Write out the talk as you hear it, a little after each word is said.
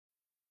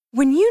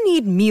When you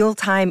need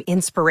mealtime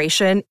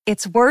inspiration,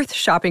 it's worth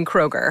shopping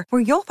Kroger,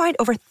 where you'll find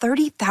over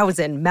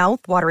 30,000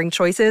 mouth-watering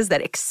choices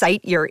that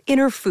excite your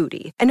inner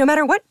foodie. And no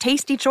matter what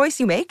tasty choice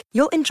you make,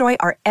 you'll enjoy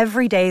our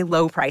everyday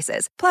low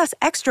prices, plus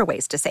extra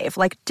ways to save,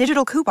 like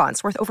digital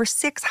coupons worth over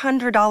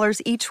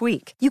 $600 each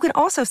week. You can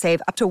also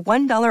save up to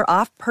 $1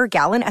 off per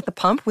gallon at the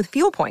pump with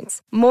fuel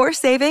points. More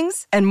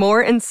savings and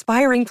more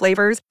inspiring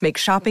flavors make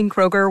shopping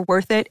Kroger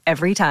worth it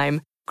every time.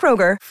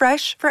 Kroger,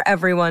 fresh for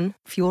everyone.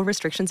 Fuel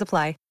restrictions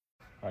apply.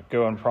 Right,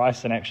 Gerwyn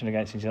Price in action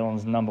against New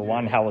Zealand's number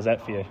one. How was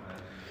that for you?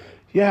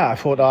 Yeah, I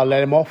thought I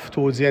let him off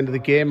towards the end of the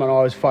game, and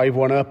I was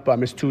 5-1 up. I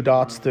missed 2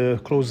 darts to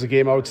close the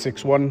game out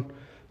 6-1.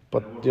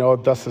 But,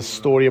 that's the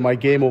story of my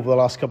game over the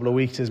last couple of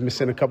weeks, is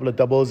missing a couple of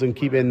doubles and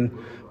keeping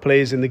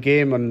players in the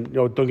game. And,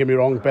 don't get me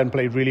wrong, Ben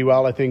played really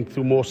well, I think,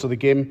 through most of the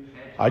game.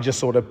 I just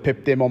sort of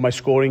pipped him on my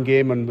scoring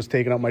game and was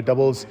taking out my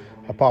doubles,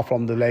 apart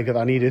from the leg that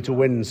I needed to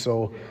win.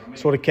 So,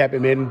 sort of kept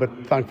him in, but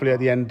thankfully at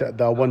the end, the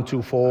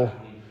 1-2-4,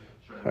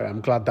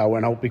 I'm glad that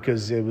went out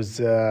because it was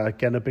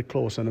getting a bit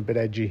close and a bit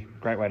edgy.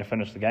 Great way to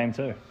finish the game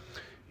too.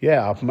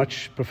 Yeah, I'd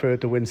much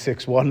preferred to win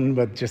 6-1,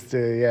 but just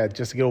to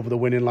get over the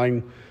winning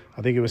line.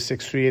 I think it was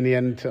 6-3 in the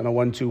end and a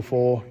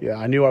 1-2-4. Yeah,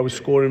 I knew I was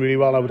scoring really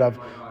well. I would have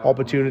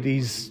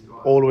opportunities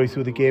all the way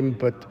through the game,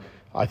 but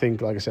I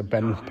think, like I said,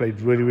 Ben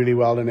played really, really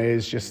well, and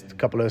there's just a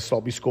couple of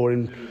sloppy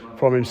scoring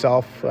from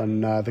himself,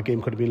 and the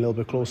game could have been a little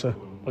bit closer.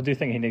 What do you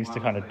think he needs to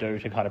kind of do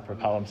to kind of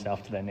propel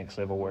himself to that next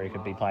level where he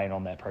could be playing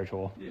on that Pro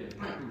Tour?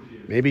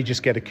 Maybe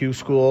just get a Q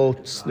school,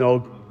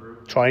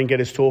 try and get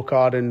his tour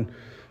card and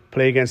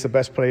play against the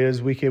best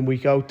players week in,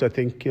 week out. I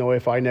think,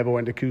 if I never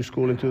went to Q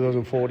school in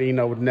 2014,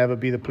 I would never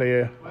be the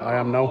player I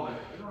am now.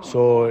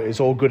 So it's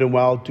all good and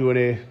well doing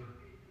it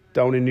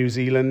down in New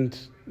Zealand,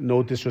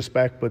 no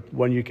disrespect, but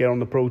when you get on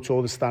the Pro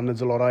Tour, the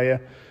standard's a lot higher.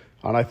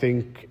 And I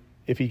think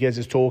if he gets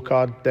his tour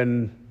card,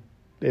 then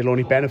it'll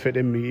only benefit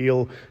him.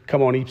 He'll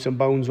come on leaps and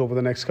bounds over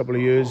the next couple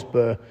of years,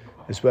 but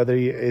it's whether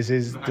he is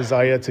his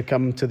desire to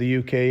come to the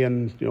UK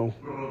and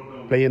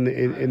play in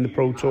the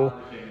Pro Tour.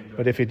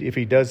 But if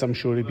he does, I'm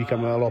sure he'll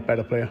become a lot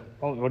better player.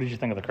 What did you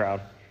think of the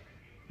crowd?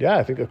 Yeah,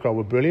 I think the crowd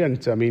were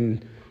brilliant. I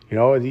mean,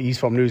 he's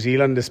from New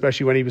Zealand,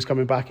 especially when he was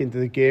coming back into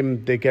the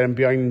game, they get him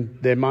behind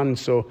their man.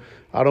 So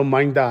I don't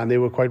mind that, and they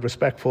were quite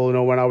respectful,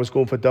 when I was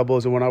going for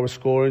doubles and when I was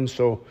scoring.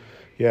 So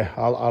yeah,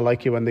 I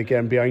like it when they get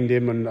him behind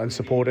him and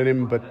supporting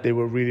him, but they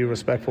were really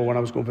respectful when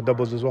I was going for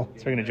doubles as well.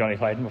 Speaking of Johnny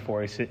Clayton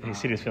before, he said he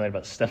was feeling a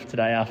bit stiff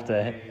today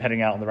after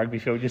heading out on the rugby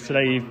field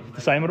yesterday. You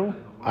the same at all?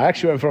 I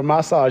actually went for a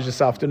massage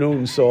this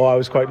afternoon, so I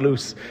was quite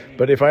loose.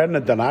 But if I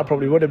hadn't done that, I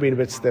probably would have been a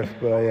bit stiff.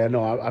 But yeah,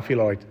 no, I feel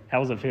all right. How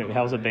was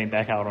it being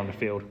back out on the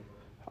field?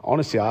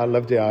 Honestly, I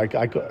loved it. I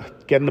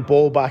got getting the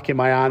ball back in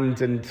my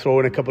hand and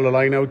throwing a couple of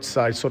lineouts.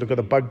 I sort of got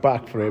a bug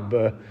back for it.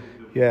 But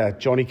yeah,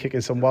 Johnny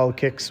kicking some wild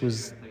kicks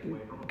was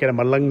getting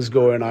my lungs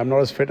going. I'm not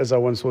as fit as I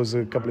once was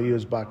a couple of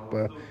years back,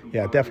 but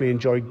yeah, definitely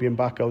enjoyed being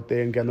back out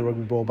there and getting the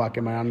rugby ball back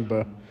in my hand.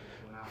 But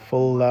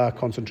full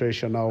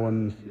concentration now,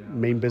 and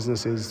main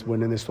business is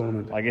winning this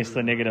tournament. I guess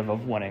the negative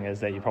of winning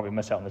is that you probably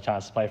miss out on the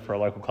chance to play for a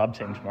local club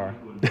team tomorrow.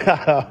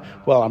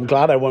 Well, I'm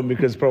glad I won,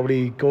 because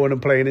probably going and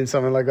playing in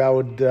something like that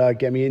would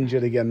get me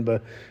injured again.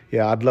 But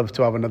yeah, I'd love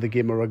to have another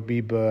game of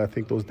rugby, but I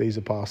think those days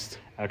are past.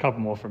 A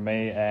couple more from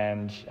me,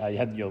 and you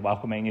had your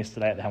welcoming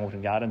yesterday at the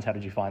Hamilton Gardens. How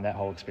did you find that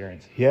whole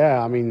experience?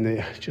 Yeah, I mean,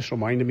 it just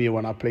reminded me of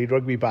when I played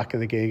rugby back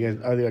in the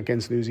game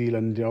against New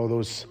Zealand.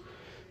 Those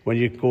when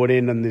you're going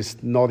in and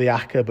there's not the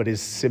acca, but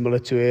it's similar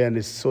to it, and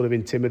it's sort of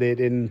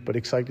intimidating but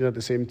exciting at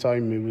the same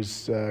time. It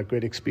was a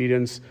great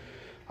experience.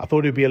 I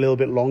thought it'd be a little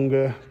bit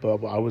longer,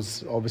 but I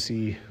was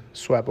obviously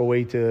swept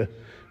away to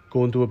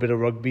go and do a bit of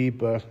rugby.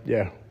 But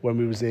yeah, when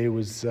we was there, it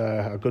was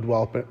a good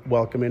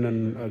welcoming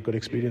and a good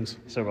experience.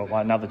 So we've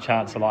got another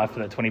chance alive for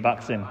that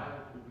 $20 then?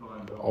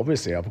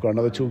 Obviously, I've got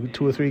another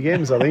two or three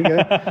games, I think.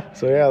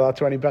 So yeah, that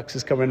 $20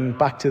 is coming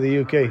back to the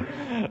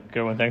UK.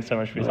 Good one. Thanks so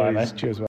much for your time, mate. Cheers, man.